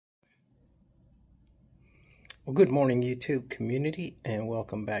Well, good morning, YouTube community, and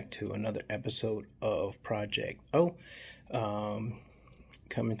welcome back to another episode of Project O.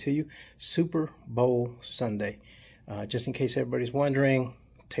 Coming to you Super Bowl Sunday. Just in case everybody's wondering,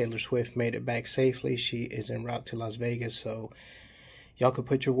 Taylor Swift made it back safely. She is en route to Las Vegas, so y'all could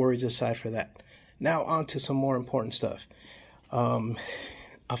put your worries aside for that. Now on to some more important stuff. I'll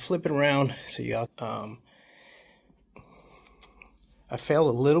flip it around so y'all. I fell a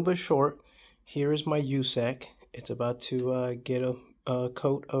little bit short. Here is my USAC. It's about to get a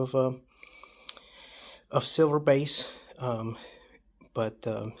coat of silver base, but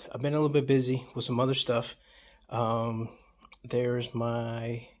I've been a little bit busy with some other stuff. There's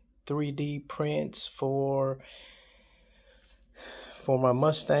my 3D prints for my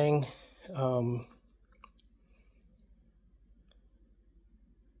Mustang. Got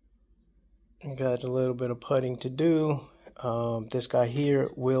a little bit of putting to do. This guy here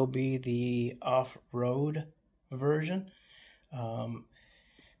will be the off-road version.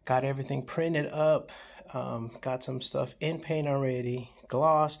 Got everything printed up. Got some stuff in paint already.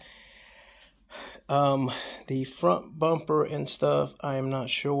 Gloss. The front bumper and stuff, I am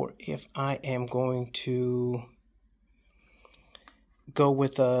not sure if I am going to go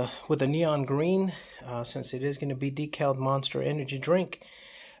with a neon green, since it is going to be decaled Monster Energy drink.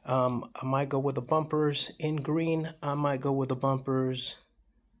 I might go with the bumpers in green. I might go with the bumpers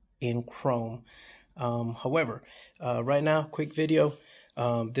in chrome. However, right now, quick video.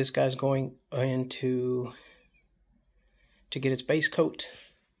 This guy's going in to get its base coat.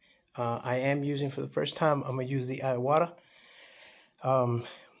 I am using, for the first time, I'm going to use the Iwata.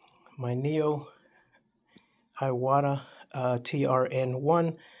 My Neo Iwata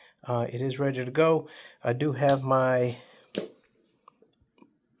TRN1. It is ready to go. I do have my...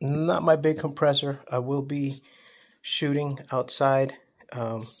 not my big compressor. I will be shooting outside.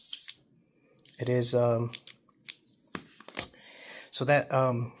 It is so that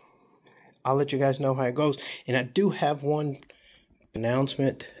I'll let you guys know how it goes. And I do have one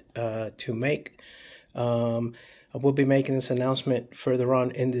announcement to make. I will be making this announcement further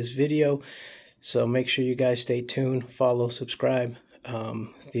on in this video, so make sure you guys stay tuned, follow, subscribe.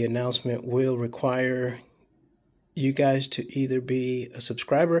 The announcement will require you guys to either be a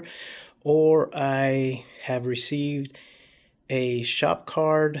subscriber, or I have received a shop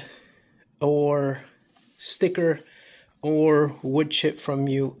card or sticker or wood chip from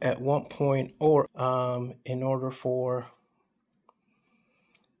you at one point, or in order for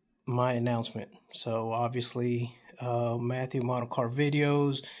my announcement. So obviously Matthew Model Car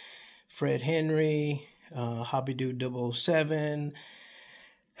Videos, Fred Henry, Hobby Dude 007,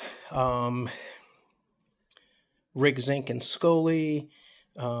 Rick Zink and Scully,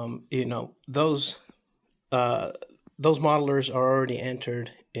 you know, those modelers are already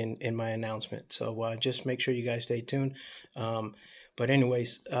entered in my announcement. So just make sure you guys stay tuned. But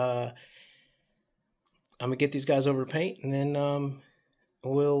anyways, I'm gonna get these guys over to paint, and then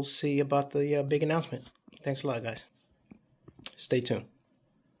we'll see about the big announcement. Thanks a lot, guys. Stay tuned.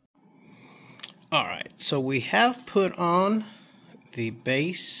 All right, so we have put on the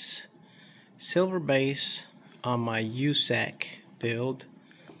base, silver base, on my USAC build.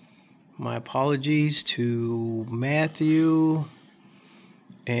 My apologies to Matthew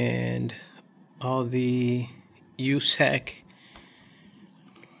and all the USAC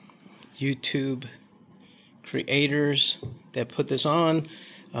YouTube creators that put this on.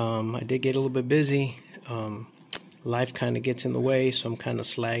 I did get a little bit busy. Life kind of gets in the way, so I'm kind of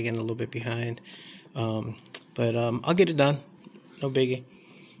slagging a little bit behind. But I'll get it done. No biggie.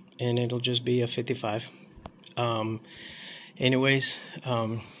 And it'll just be a 55. Anyways,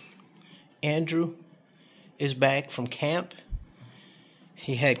 Andrew is back from camp.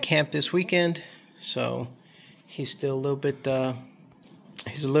 He had camp this weekend, so he's still a little bit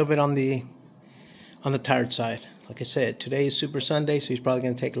he's a little bit on the tired side. Like I said, today is Super Sunday, so he's probably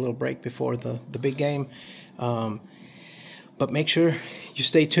going to take a little break before the big game. But make sure you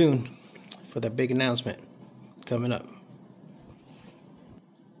stay tuned for that big announcement coming up.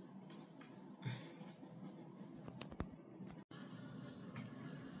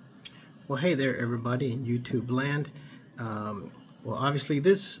 Well, hey there, everybody in YouTube land. Well, obviously,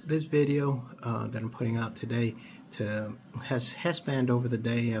 this video that I'm putting out today has spanned over the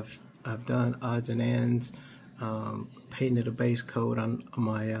day. I've done odds and ends, painted a base coat on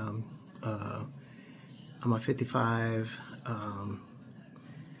my 55.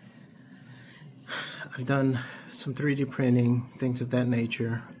 I've done some 3D printing, things of that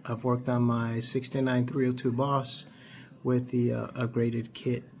nature. I've worked on my 69302 Boss with the upgraded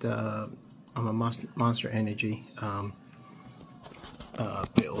kit on my Monster Energy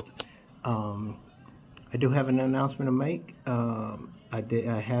build. I do have an announcement to make. I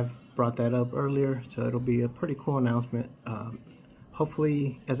have brought that up earlier, so it'll be a pretty cool announcement.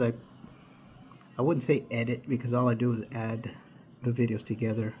 Hopefully, I wouldn't say edit, because all I do is add the videos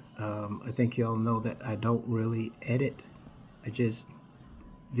together. I think y'all know that I don't really edit. I just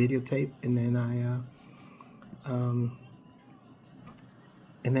videotape, and then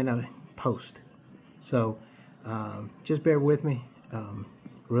I post. So just bear with me.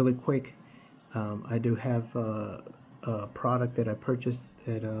 Really quick, I do have a product that I purchased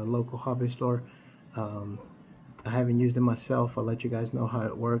at a local hobby store. I haven't used it myself. I'll let you guys know how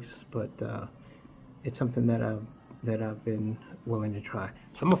it works, but it's something that I've been willing to try.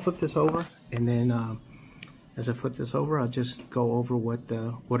 So I'm gonna flip this over, and then as I flip this over, I'll just go over what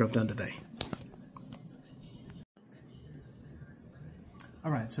I've done today.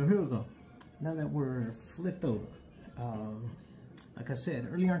 All right, so here we go. Now that we're flipped over, like I said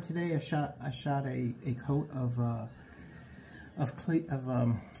earlier on today, I shot a coat of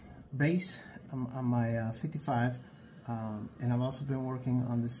base on my 55, and I've also been working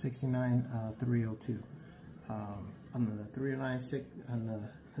on the 69 302. On the 309 on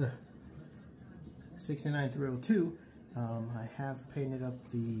the 69 302, I have painted up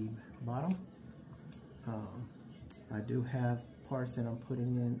the bottom. I do have parts that I'm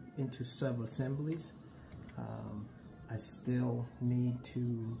putting into sub-assemblies. I still need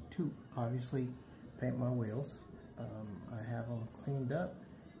to obviously paint my wheels. I have them cleaned up,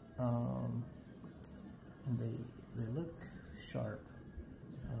 and they look sharp.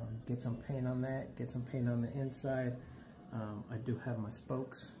 Get some paint on that, get some paint on the inside. I do have my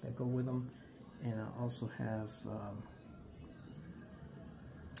spokes that go with them, and I also have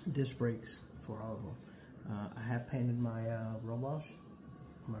disc brakes for all of them. I have painted my roll bars,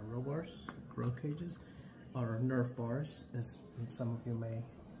 roll cages, or Nerf bars, as some of you may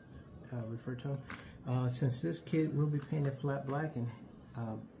refer to them. Since this kit will be painted flat black, and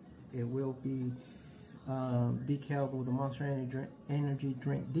it will be decaled with the Monster Energy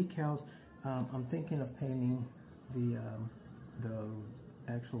drink decals, I'm thinking of painting the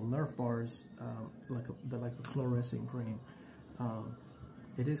actual Nerf bars like a fluorescent green.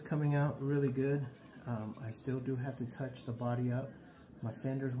 It is coming out really good. I still do have to touch the body up. My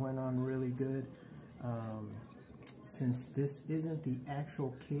fenders went on really good. Since this isn't the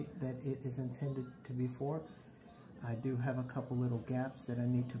actual kit that it is intended to be for, I do have a couple little gaps that I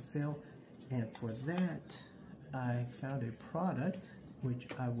need to fill, and for that I found a product which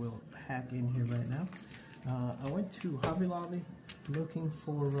I will hack in here right now. I went to Hobby Lobby looking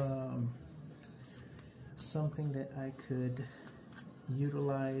for something that I could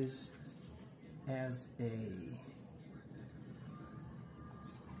utilize as a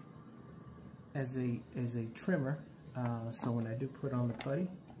trimmer, so when I do put on the putty,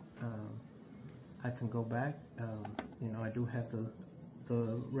 I can go back. You know, I do have the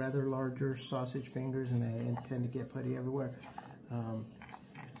rather larger sausage fingers, and I intend to get putty everywhere.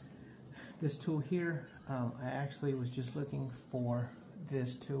 This tool here, I actually was just looking for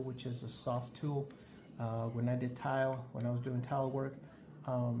this tool, which is a soft tool. When I did tile, when I was doing tile work,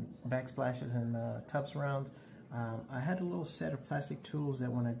 backsplashes and tub surrounds, I had a little set of plastic tools that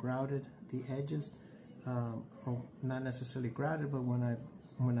when I grouted the edges, well, not necessarily grouted, but when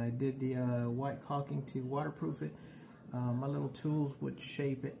I did the white caulking to waterproof it, my little tools would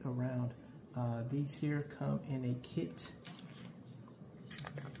shape it around. These here come in a kit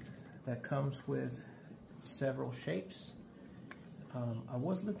that comes with several shapes. I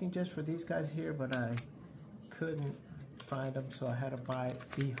was looking just for these guys here, but I couldn't find them, so I had to buy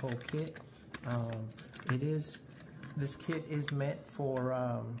the whole kit. This kit is meant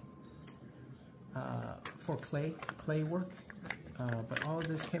for clay work, but all of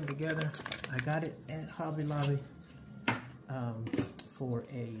this came together. I got it at Hobby Lobby for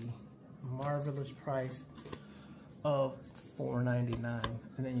a marvelous price of $4.99,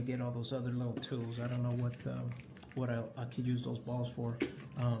 and then you get all those other little tools. I don't know what I could use those balls for,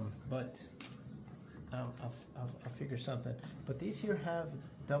 but I'll figure something. But these here have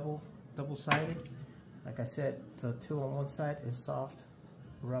double-sided. Like I said, the tool on one side is soft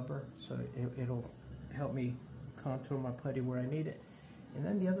rubber, so it'll help me contour my putty where I need it. And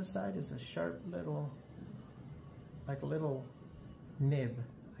then the other side is a sharp little, like a little nib,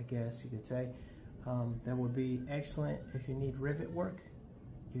 I guess you could say. That would be excellent if you need rivet work.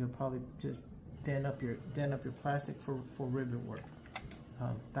 You could probably just dent up your plastic for rivet work.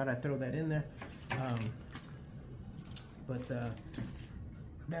 Thought I'd throw that in there. But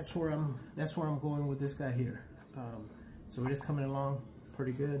that's where I'm going with this guy here. So it is coming along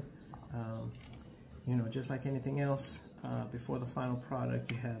pretty good. You know, just like anything else, before the final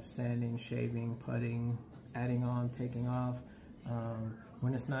product, you have sanding, shaving, putting, adding on, taking off.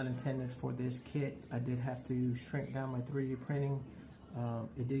 When it's not intended for this kit, I did have to shrink down my 3D printing.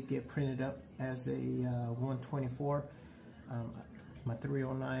 It did get printed up as a 124. My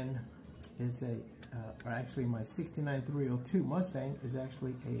 309 is or actually my 69 302 Mustang is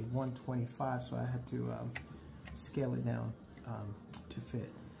actually a 125, so I had to scale it down to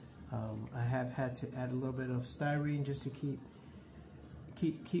fit. I have had to add a little bit of styrene just to keep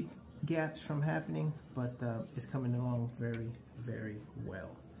gaps from happening, but it's coming along very, very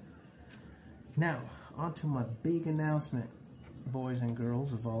well. Now, on to my big announcement, boys and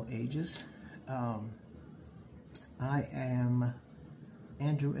girls of all ages.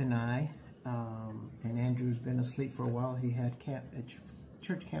 Andrew and Andrew's been asleep for a while. He had camp at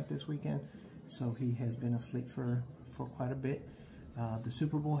church camp this weekend, so he has been asleep for quite a bit. The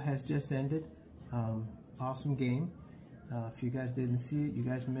Super Bowl has just ended. Awesome game. If you guys didn't see it, you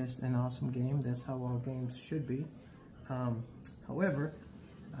guys missed an awesome game. That's how all games should be. However,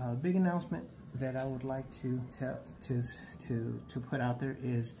 big announcement that I would like to put out there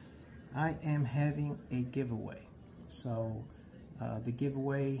is I am having a giveaway. So the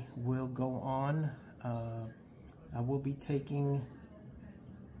giveaway will go on. I will be taking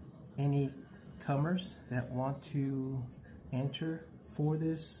any comers that want to enter for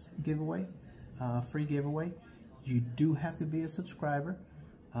this giveaway, free giveaway. You do have to be a subscriber.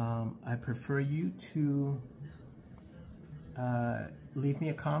 I prefer you to leave me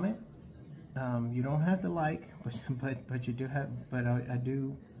a comment. You don't have to like, but you do have. But I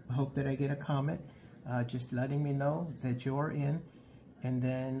do hope that I get a comment, just letting me know that you're in. And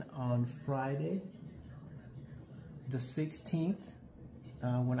then on Friday, the 16th,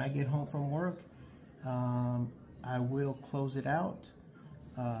 when I get home from work, I will close it out.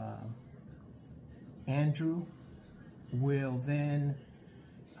 Andrew will then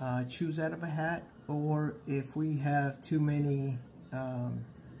choose out of a hat, or if we have too many,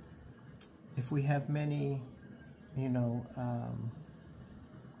 if we have many, you know,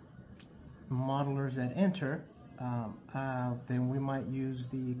 modelers that enter, then we might use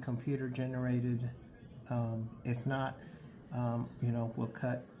the computer generated. If not, you know,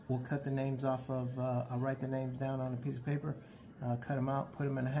 we'll cut the names off of. I'll write the names down on a piece of paper, cut them out, put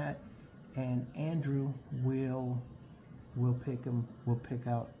them in a hat, and Andrew will pick them. We'll pick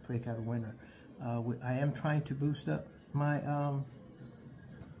out a winner. I am trying to boost up my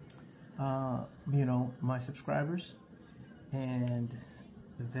you know, my subscribers, and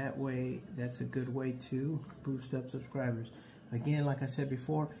that way, that's a good way to boost up subscribers. Again, like I said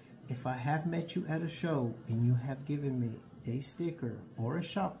before, if I have met you at a show and you have given me a sticker or a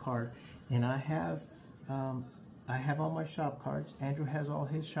shop card, and I have all my shop cards, Andrew has all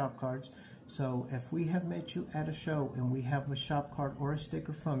his shop cards, so if we have met you at a show and we have a shop card or a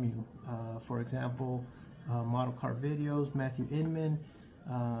sticker from you, for example, Model Car Videos, Matthew Inman,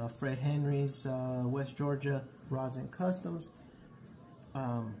 Fred Henry's West Georgia Rods and Customs,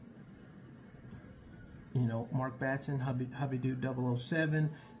 you know, Mark Batson, Hubby-Doo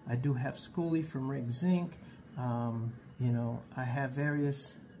 007. I do have Schoolie from Riggs Inc. You know, I have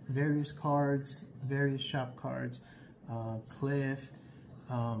various cards, various shop cards, Cliff,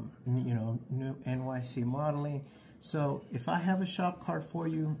 you know, new NYC modeling. So if I have a shop card for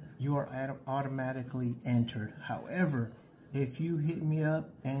you, you are automatically entered. However, if you hit me up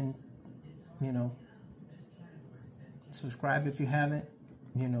and, you know, subscribe if you haven't,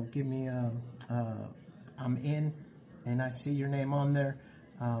 you know, give me I'm in and I see your name on there,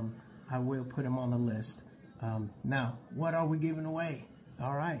 I will put him on the list. Now, what are we giving away?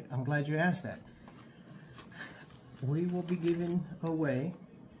 All right, I'm glad you asked that. We will be giving away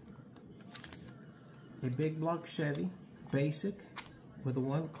a big block Chevy Basic with a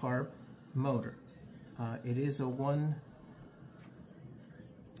 1-carb motor. It is a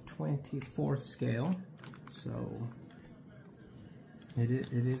 1/24 scale, so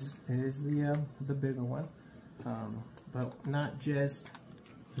it is the bigger one, but not just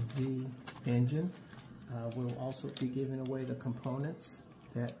the engine. We'll also be giving away the components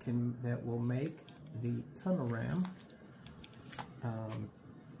that will make the tunnel ram.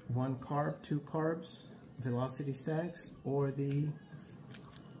 1 carb, 2 carbs, velocity stacks, or the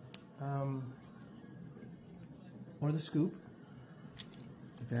scoop.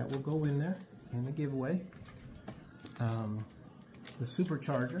 That will go in there in the giveaway. The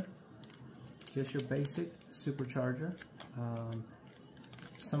supercharger, just your basic supercharger.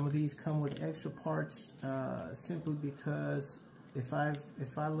 Some of these come with extra parts, simply because if I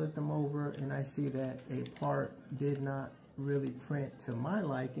look them over and I see that a part did not really print to my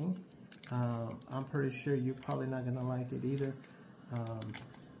liking, I'm pretty sure you're probably not gonna like it either.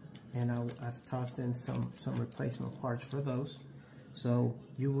 And I've tossed in some replacement parts for those. So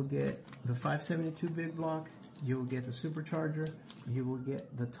you will get the 572 big block, you will get the supercharger, you will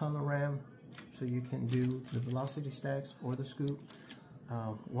get the tunnel ram, so you can do the velocity stacks or the scoop,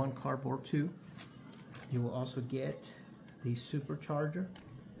 one carb or two. You will also get the supercharger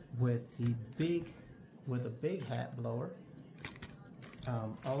with the big hat blower.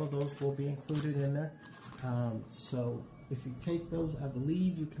 All of those will be included in there. So if you take those, I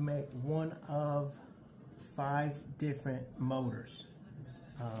believe you can make one of 5 different motors.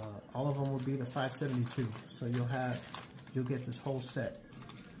 All of them will be the 572. So you'll get this whole set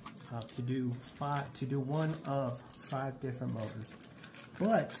to do one of 5 different motors.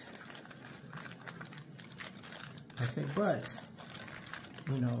 But I say but,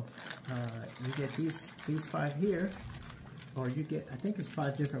 you know, you get these 5 here, or you get, I think it's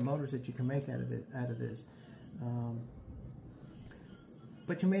 5 different motors that you can make out of this.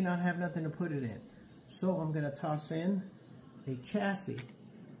 But you may not have nothing to put it in. So I'm going to toss in a chassis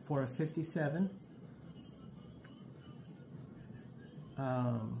for a 57.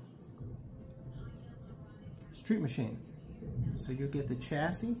 Street machine. So you'll get the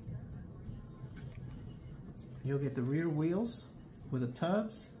chassis, you'll get the rear wheels with the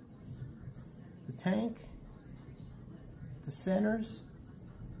tubs, the tank, the centers,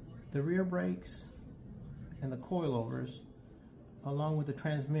 the rear brakes, and the coilovers, along with the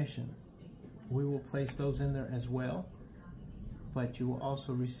transmission. We will place those in there as well, but you will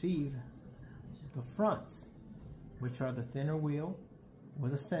also receive the fronts, which are the thinner wheel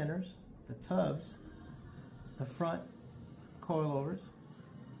with the centers, the tubs, the front coilovers,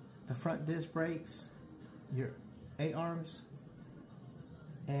 the front disc brakes, your A-arms,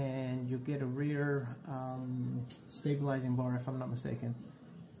 and you'll get a rear stabilizing bar, if I'm not mistaken.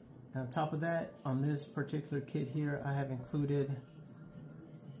 And on top of that, on this particular kit here, I have included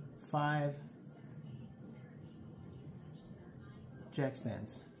 5 jack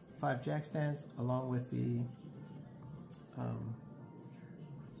stands. 5 jack stands, along with the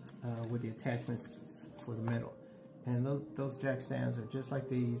attachments for the metal. And those jack stands are just like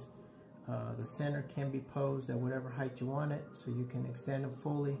these. The center can be posed at whatever height you want it, so you can extend them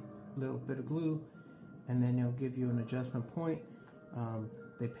fully, a little bit of glue, and then it'll give you an adjustment point.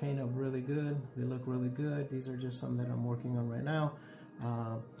 They paint up really good, they look really good. These are just some that I'm working on right now.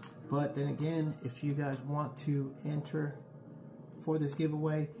 But then again, if you guys want to enter for this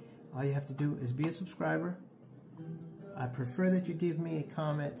giveaway, all you have to do is be a subscriber. I prefer that you give me a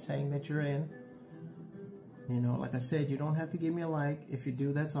comment saying that you're in. You know, like I said, you don't have to give me a like. If you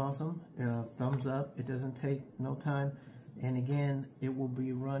do, that's awesome. Thumbs up. It doesn't take no time. And again, it will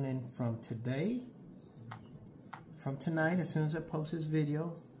be running from tonight, as soon as I post this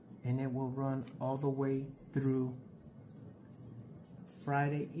video, and it will run all the way through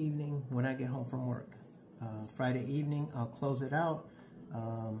Friday evening when I get home from work. Friday evening, I'll close it out.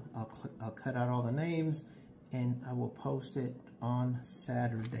 I'll cut out all the names, and I will post it on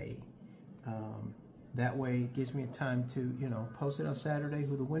Saturday. That way it gives me time to, you know, post it on Saturday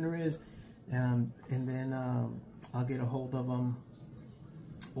who the winner is, and then I'll get a hold of them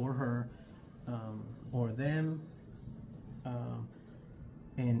or her or them,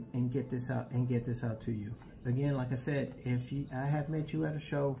 and get this out to you. Again, like I said, if I have met you at a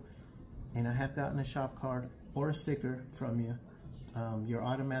show and I have gotten a shop card or a sticker from you, you're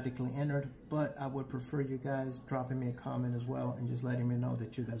automatically entered. But I would prefer you guys dropping me a comment as well and just letting me know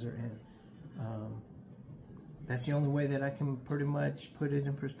that you guys are in. That's the only way that I can pretty much put it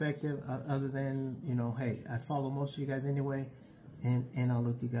in perspective, other than, you know, hey, I follow most of you guys anyway, and I'll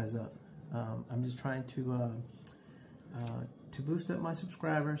look you guys up. I'm just trying to boost up my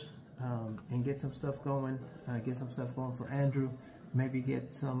subscribers, and get some stuff going, for Andrew, maybe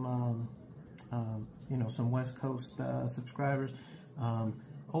get some, you know, some West Coast subscribers,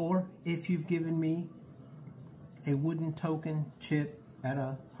 or if you've given me a wooden token chip at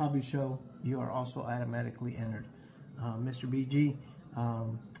a hobby show, you are also automatically entered. Mr. BG,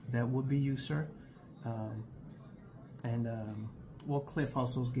 that would be you, sir. Well, Cliff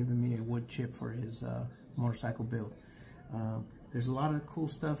also is giving me a wood chip for his motorcycle build. There's a lot of cool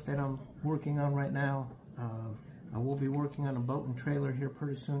stuff that I'm working on right now. I will be working on a boat and trailer here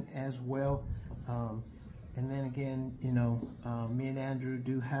pretty soon as well. And then again, you know, me and Andrew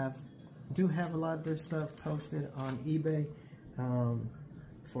do have a lot of this stuff posted on eBay.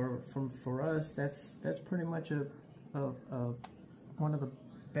 For us, that's pretty much one of the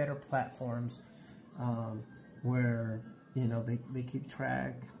better platforms, where, you know, they keep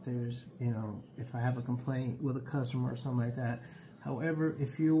track. There's, you know, if I have a complaint with a customer or something like that, However,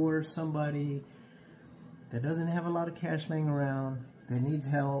 if you were somebody that doesn't have a lot of cash laying around, that needs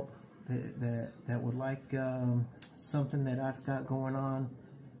help, that would like something that I've got going on,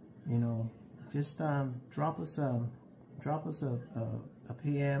 you know, just drop us a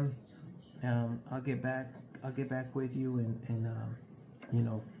PM. I'll get back with you, and you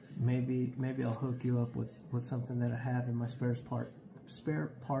know, maybe I'll hook you up with something that I have in my spare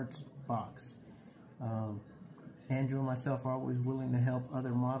parts box. Andrew and myself are always willing to help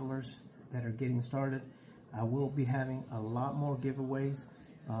other modelers that are getting started. I will be having a lot more giveaways.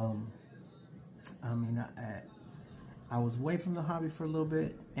 I mean, I was away from the hobby for a little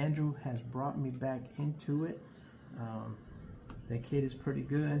bit. Andrew has brought me back into it. That kid is pretty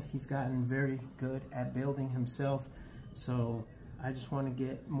good. He's gotten very good at building himself. So I just want to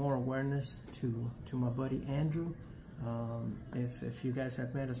get more awareness to my buddy Andrew. If you guys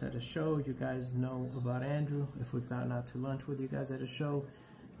have met us at a show, you guys know about Andrew. If we've gotten out to lunch with you guys at a show,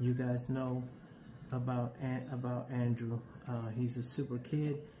 you guys know about Andrew. He's a super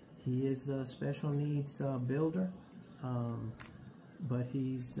kid. He is a special needs builder, but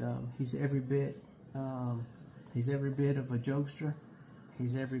he's every bit of a jokester.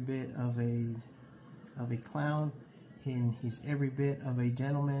 He's every bit of a clown, and he's every bit of a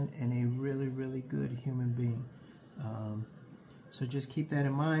gentleman and a really good human being. So just keep that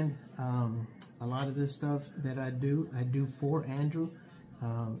in mind. A lot of this stuff that I do for Andrew,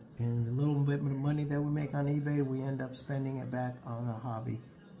 and the little bit of money that we make on eBay, we end up spending it back on a hobby.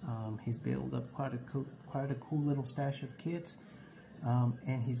 He's built up quite a cool little stash of kits,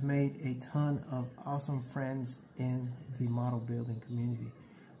 and he's made a ton of awesome friends in the model building community.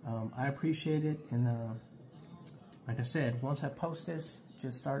 I appreciate it, and like I said, once I post this,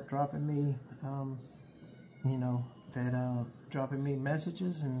 just start dropping me, you know, dropping me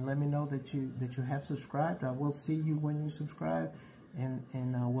messages and let me know that you have subscribed. I will see you when you subscribe, and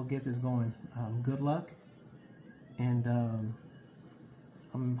we'll get this going. Good luck, and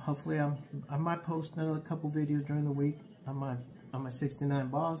hopefully I might post another couple videos during the week on my 69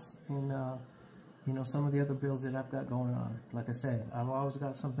 Boss, and you know, some of the other builds that I've got going on. Like I said, I've always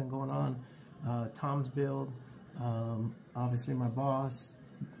got something going on. Tom's build, obviously my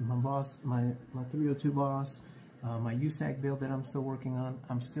 302 Boss, my USAC build that I'm still working on.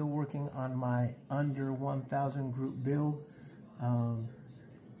 I'm still working on my under 1,000 group build. I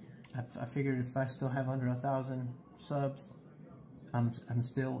figured if I still have under 1,000 subs, I'm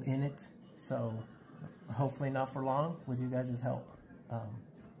still in it. So hopefully not for long with you guys' help.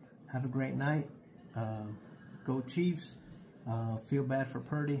 Have a great night. Go Chiefs. Feel bad for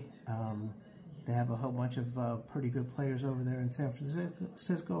Purdy. They have a whole bunch of pretty good players over there in San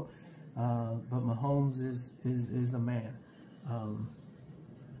Francisco. But Mahomes is the man.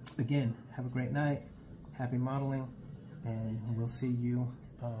 Again, have a great night. Happy modeling, and we'll see you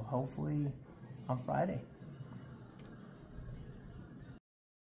hopefully on Friday.